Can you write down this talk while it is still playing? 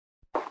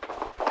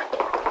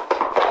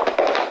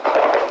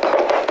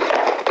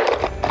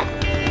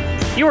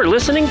You are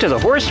listening to the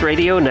Horse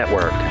Radio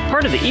Network,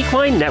 part of the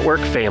Equine Network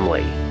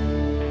family.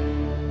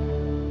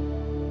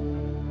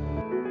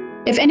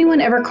 If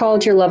anyone ever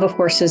called your love of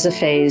horses a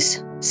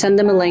phase, send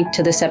them a link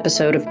to this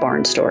episode of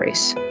Barn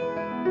Stories.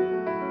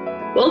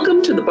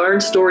 Welcome to the Barn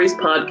Stories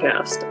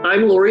podcast.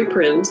 I'm Lori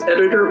Prinz,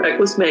 editor of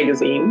Equus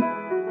magazine.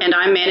 And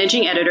I'm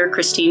managing editor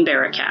Christine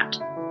Barakat.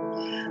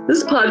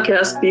 This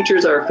podcast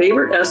features our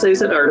favorite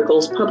essays and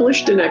articles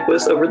published in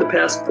Equus over the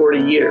past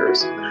 40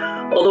 years.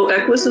 Although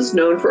Equus is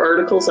known for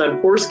articles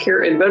on horse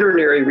care and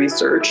veterinary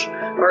research,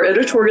 our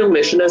editorial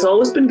mission has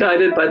always been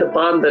guided by the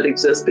bond that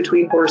exists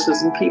between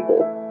horses and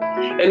people.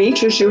 And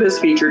each issue has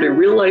featured a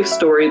real-life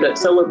story that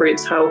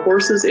celebrates how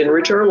horses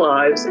enrich our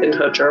lives and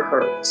touch our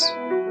hearts.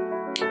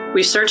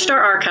 We've searched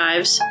our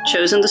archives,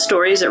 chosen the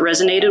stories that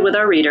resonated with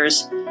our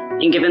readers,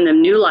 and given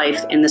them new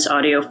life in this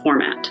audio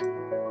format.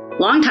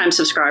 Longtime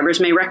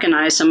subscribers may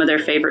recognize some of their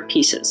favorite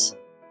pieces.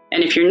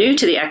 And if you're new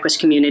to the Equus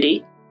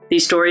community,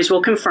 these stories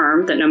will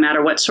confirm that no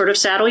matter what sort of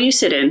saddle you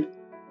sit in,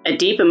 a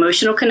deep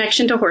emotional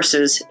connection to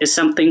horses is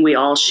something we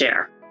all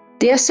share.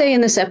 The essay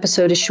in this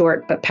episode is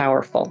short but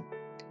powerful.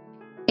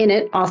 In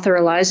it, author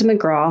Eliza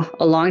McGraw,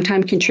 a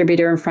longtime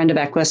contributor and friend of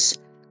Equus,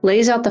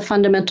 lays out the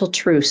fundamental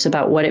truths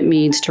about what it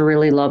means to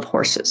really love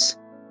horses.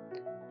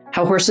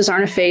 How horses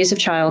aren't a phase of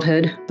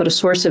childhood, but a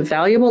source of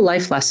valuable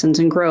life lessons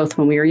and growth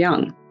when we are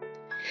young.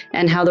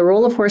 And how the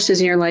role of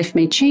horses in your life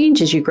may change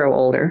as you grow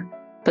older,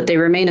 but they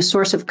remain a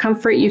source of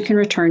comfort you can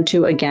return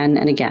to again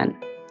and again.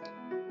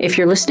 If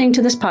you're listening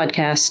to this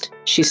podcast,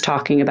 she's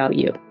talking about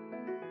you.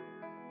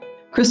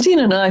 Christine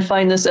and I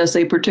find this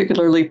essay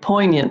particularly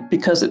poignant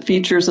because it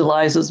features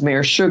Eliza's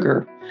mare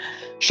Sugar.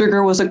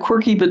 Sugar was a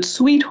quirky but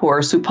sweet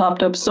horse who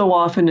popped up so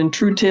often in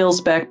True Tales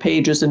back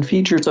pages and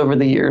features over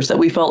the years that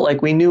we felt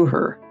like we knew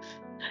her.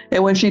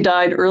 And when she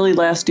died early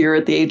last year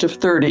at the age of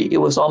 30,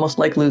 it was almost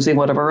like losing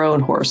one of our own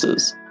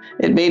horses.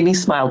 It made me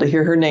smile to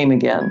hear her name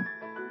again.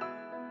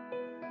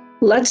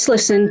 Let's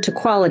listen to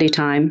Quality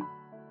Time,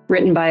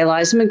 written by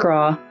Eliza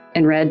McGraw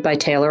and read by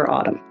Taylor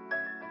Autumn.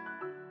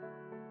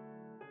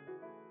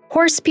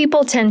 Horse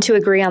people tend to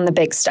agree on the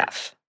big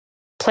stuff.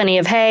 Plenty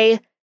of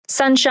hay,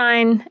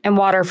 sunshine, and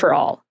water for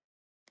all.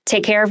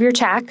 Take care of your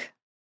tack,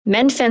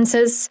 mend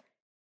fences.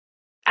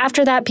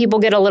 After that, people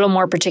get a little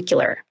more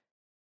particular.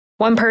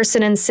 One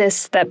person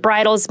insists that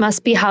bridles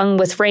must be hung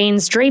with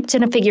reins draped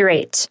in a figure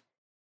eight.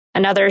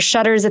 Another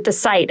shudders at the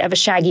sight of a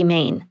shaggy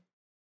mane.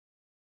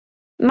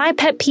 My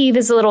pet peeve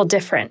is a little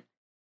different,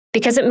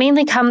 because it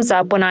mainly comes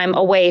up when I'm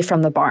away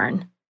from the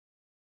barn.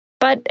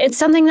 But it's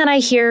something that I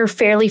hear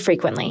fairly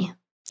frequently,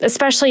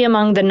 especially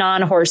among the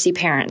non-horsey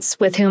parents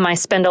with whom I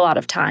spend a lot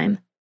of time.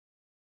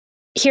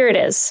 Here it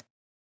is.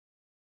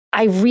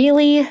 I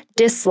really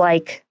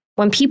dislike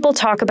when people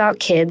talk about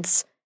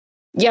kids,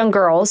 young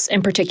girls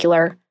in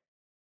particular,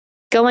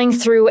 going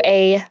through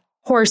a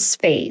horse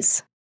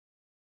phase.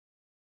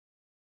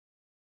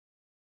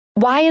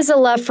 Why is a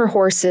love for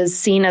horses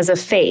seen as a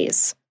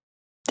phase,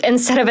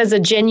 instead of as a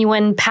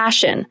genuine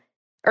passion,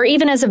 or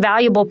even as a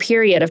valuable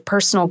period of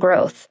personal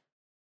growth?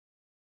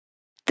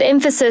 The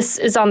emphasis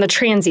is on the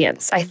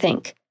transience, I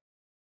think,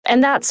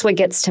 and that's what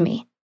gets to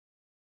me.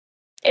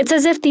 It's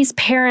as if these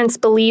parents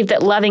believe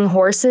that loving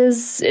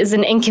horses is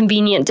an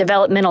inconvenient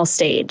developmental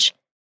stage,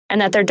 and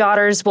that their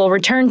daughters will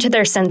return to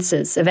their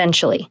senses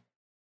eventually.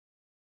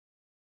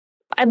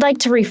 I'd like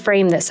to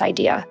reframe this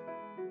idea.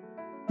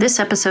 This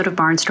episode of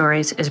Barn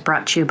Stories is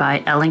brought to you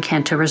by El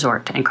Encanto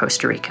Resort in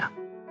Costa Rica.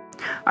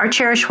 Our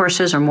cherished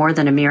horses are more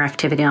than a mere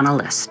activity on a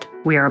list.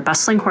 We are a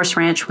bustling horse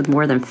ranch with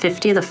more than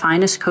 50 of the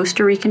finest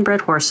Costa Rican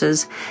bred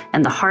horses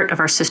and the heart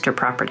of our sister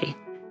property,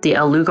 the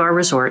El Lugar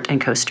Resort in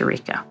Costa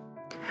Rica.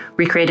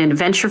 We create an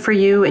adventure for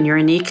you and your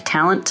unique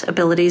talent,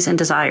 abilities, and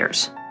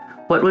desires.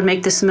 What would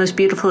make this the most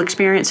beautiful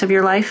experience of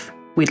your life?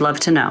 We'd love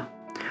to know.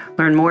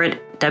 Learn more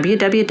at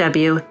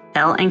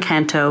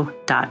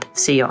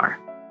www.elencanto.cr.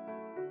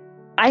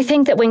 I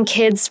think that when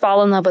kids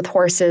fall in love with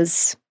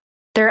horses,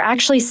 they're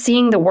actually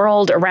seeing the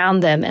world around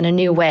them in a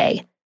new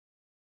way.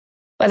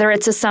 Whether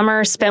it's a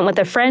summer spent with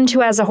a friend who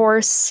has a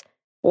horse,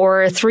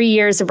 or 3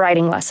 years of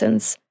riding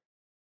lessons,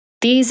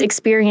 these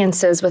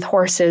experiences with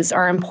horses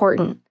are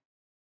important.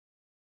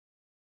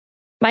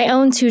 My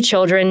own 2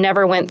 children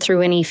never went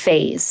through any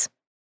phase.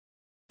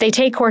 They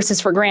take horses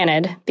for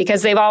granted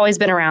because they've always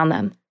been around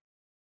them.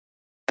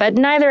 But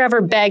neither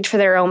ever begged for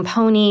their own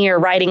pony or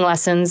riding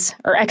lessons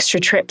or extra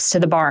trips to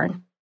the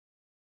barn.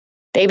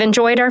 They've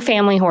enjoyed our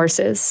family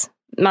horses,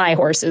 my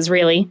horses,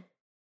 really.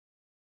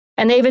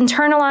 And they've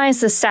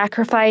internalized the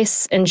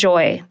sacrifice and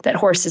joy that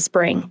horses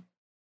bring.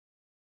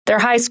 They're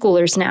high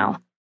schoolers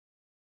now.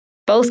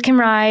 Both can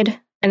ride,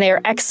 and they are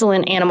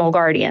excellent animal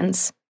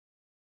guardians.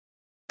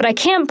 But I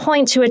can't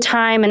point to a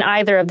time in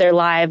either of their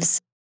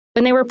lives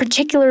when they were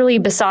particularly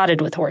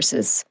besotted with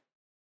horses,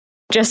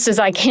 just as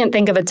I can't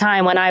think of a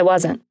time when I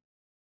wasn't.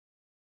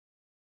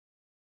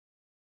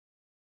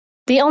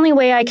 The only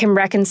way I can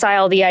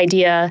reconcile the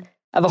idea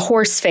of a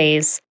horse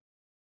phase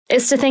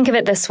is to think of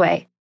it this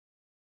way.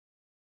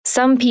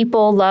 Some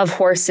people love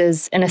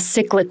horses in a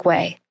cyclic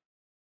way,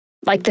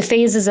 like the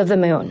phases of the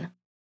moon.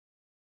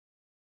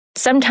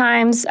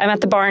 Sometimes I'm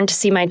at the barn to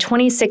see my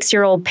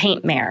 26-year-old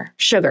paint mare,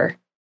 Sugar.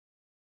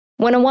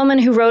 When a woman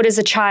who rode as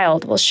a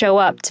child will show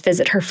up to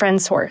visit her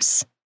friend's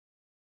horse.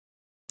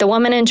 The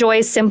woman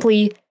enjoys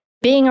simply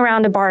being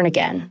around a barn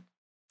again,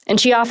 and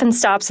she often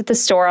stops at the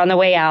store on the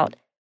way out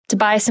to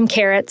buy some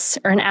carrots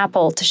or an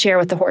apple to share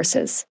with the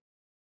horses.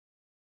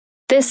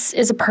 This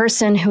is a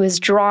person who is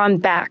drawn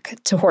back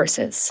to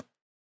horses.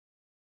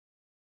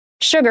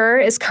 Sugar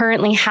is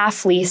currently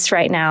half leased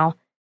right now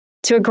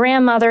to a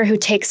grandmother who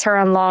takes her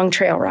on long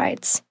trail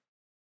rides.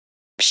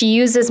 She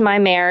uses my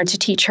mare to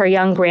teach her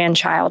young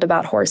grandchild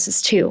about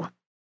horses too.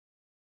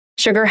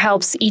 Sugar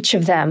helps each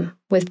of them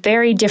with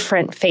very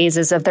different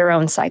phases of their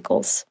own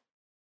cycles.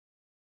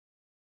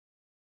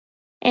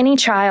 Any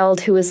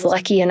child who is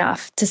lucky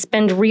enough to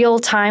spend real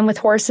time with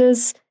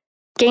horses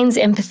gains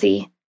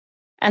empathy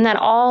and that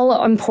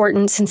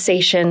all-important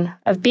sensation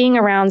of being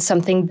around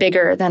something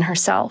bigger than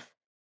herself,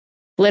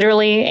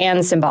 literally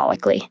and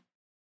symbolically.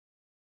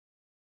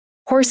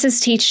 Horses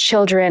teach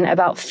children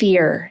about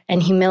fear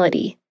and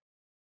humility.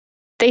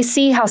 They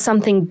see how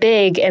something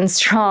big and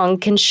strong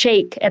can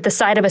shake at the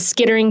sight of a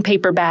skittering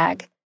paper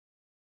bag.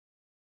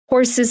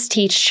 Horses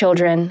teach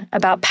children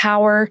about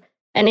power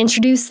and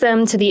introduce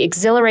them to the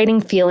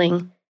exhilarating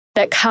feeling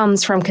that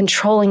comes from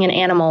controlling an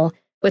animal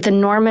with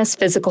enormous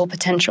physical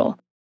potential.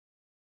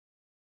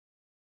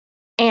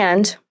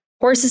 And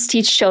horses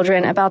teach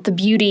children about the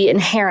beauty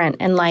inherent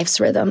in life's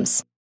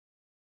rhythms,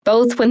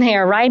 both when they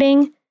are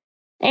riding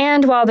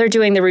and while they're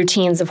doing the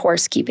routines of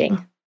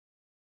horsekeeping.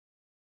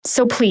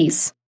 So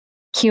please,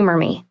 humor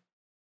me.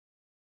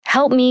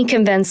 Help me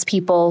convince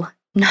people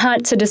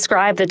not to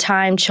describe the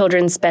time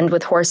children spend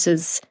with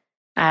horses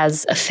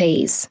as a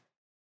phase.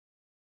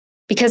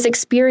 Because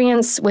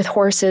experience with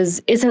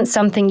horses isn't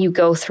something you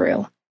go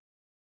through.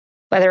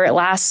 Whether it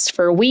lasts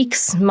for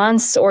weeks,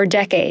 months, or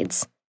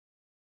decades,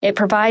 it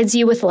provides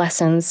you with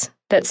lessons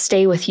that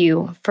stay with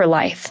you for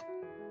life.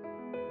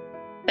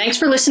 Thanks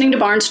for listening to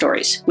Barn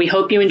Stories. We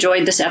hope you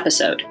enjoyed this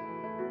episode.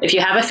 If you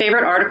have a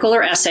favorite article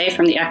or essay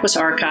from the Equus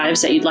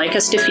archives that you'd like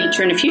us to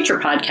feature in a future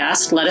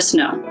podcast, let us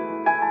know.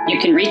 You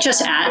can reach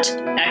us at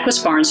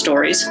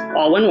equusbarnstories,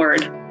 all one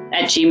word,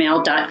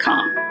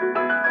 @gmail.com.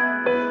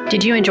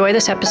 Did you enjoy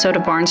this episode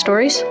of Barn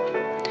Stories?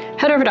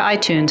 Head over to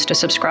iTunes to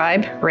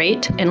subscribe,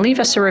 rate, and leave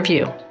us a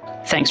review.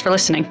 Thanks for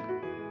listening.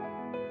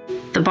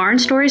 The Barn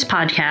Stories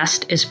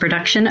podcast is a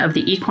production of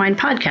the Equine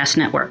Podcast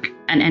Network,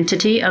 an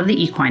entity of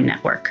the Equine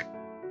Network.